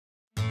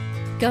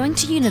Going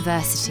to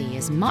university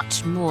is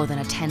much more than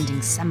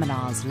attending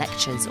seminars,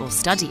 lectures, or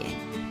studying.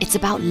 It's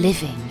about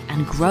living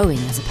and growing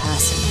as a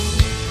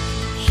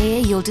person. Here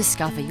you'll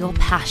discover your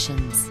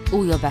passions,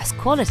 all your best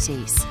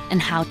qualities,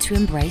 and how to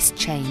embrace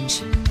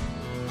change.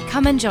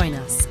 Come and join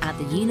us at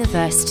the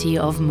University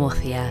of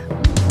Murcia.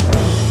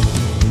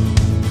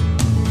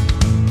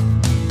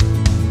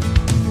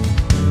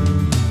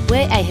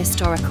 We're a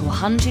historical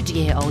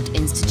 100-year-old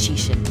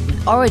institution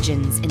with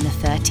origins in the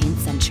 13th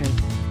century.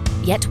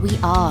 Yet we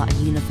are a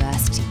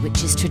university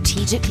which is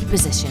strategically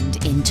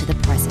positioned into the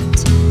present.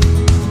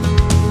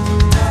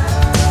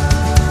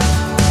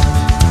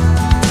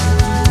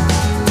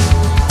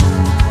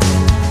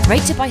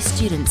 Rated by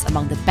students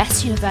among the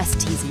best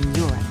universities in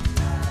Europe,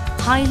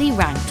 highly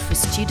ranked for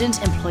student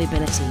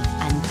employability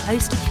and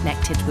closely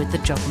connected with the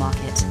job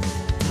market.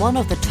 One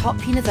of the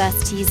top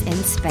universities in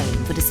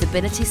Spain for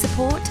disability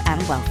support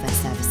and welfare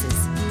services.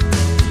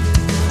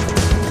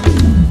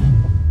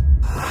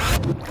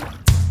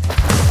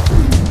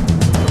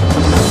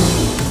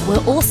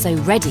 We're also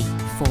ready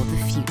for the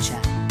future.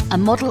 A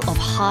model of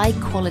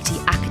high-quality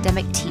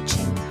academic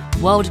teaching,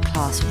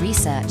 world-class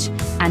research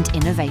and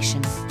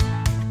innovation.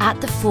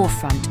 At the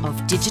forefront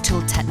of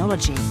digital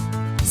technology,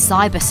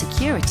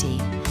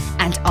 cybersecurity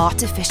and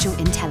artificial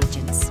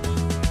intelligence.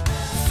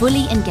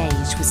 Fully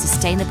engaged with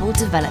sustainable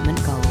development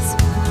goals.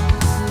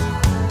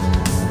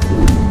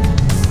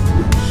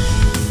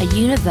 A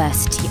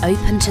university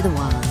open to the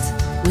world,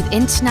 with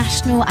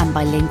international and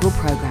bilingual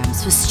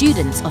programs for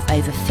students of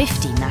over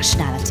 50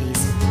 nationalities.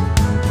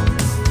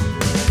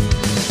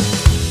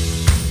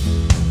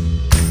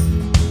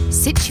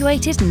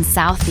 Situated in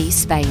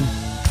southeast Spain,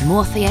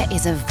 Murcia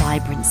is a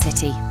vibrant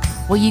city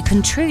where you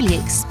can truly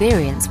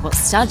experience what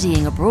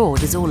studying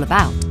abroad is all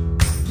about.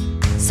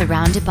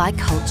 Surrounded by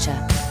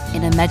culture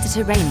in a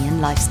Mediterranean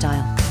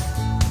lifestyle.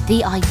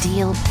 The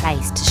ideal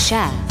place to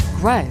share,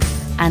 grow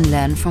and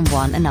learn from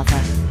one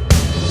another.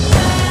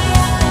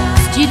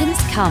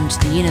 Students come to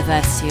the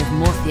University of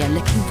Murcia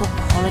looking for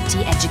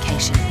quality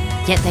education,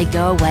 yet they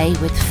go away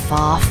with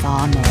far,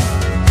 far more.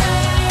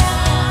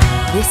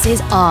 This is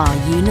our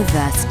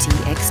university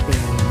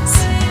experience.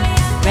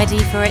 Ready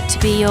for it to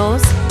be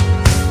yours?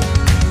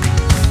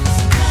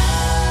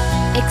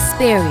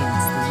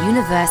 Experience the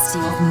University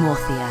of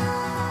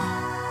Murcia.